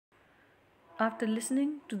After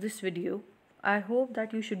listening to this video, I hope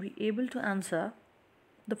that you should be able to answer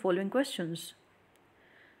the following questions.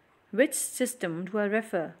 Which system do I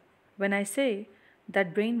refer when I say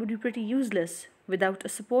that brain would be pretty useless without a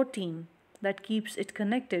support team that keeps it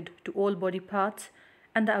connected to all body parts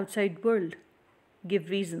and the outside world?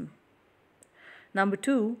 Give reason. Number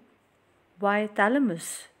 2, why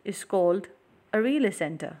thalamus is called a relay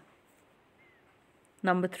center.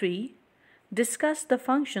 Number 3, discuss the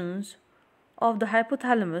functions of the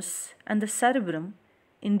hypothalamus and the cerebrum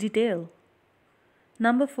in detail.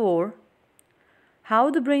 Number 4,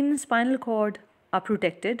 how the brain and spinal cord are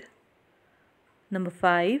protected. Number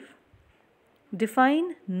 5,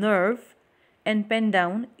 define nerve and pen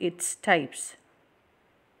down its types.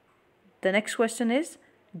 The next question is,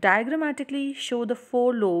 diagrammatically show the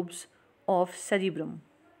 4 lobes of cerebrum.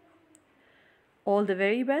 All the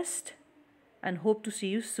very best and hope to see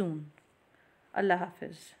you soon. Allah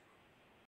Hafiz.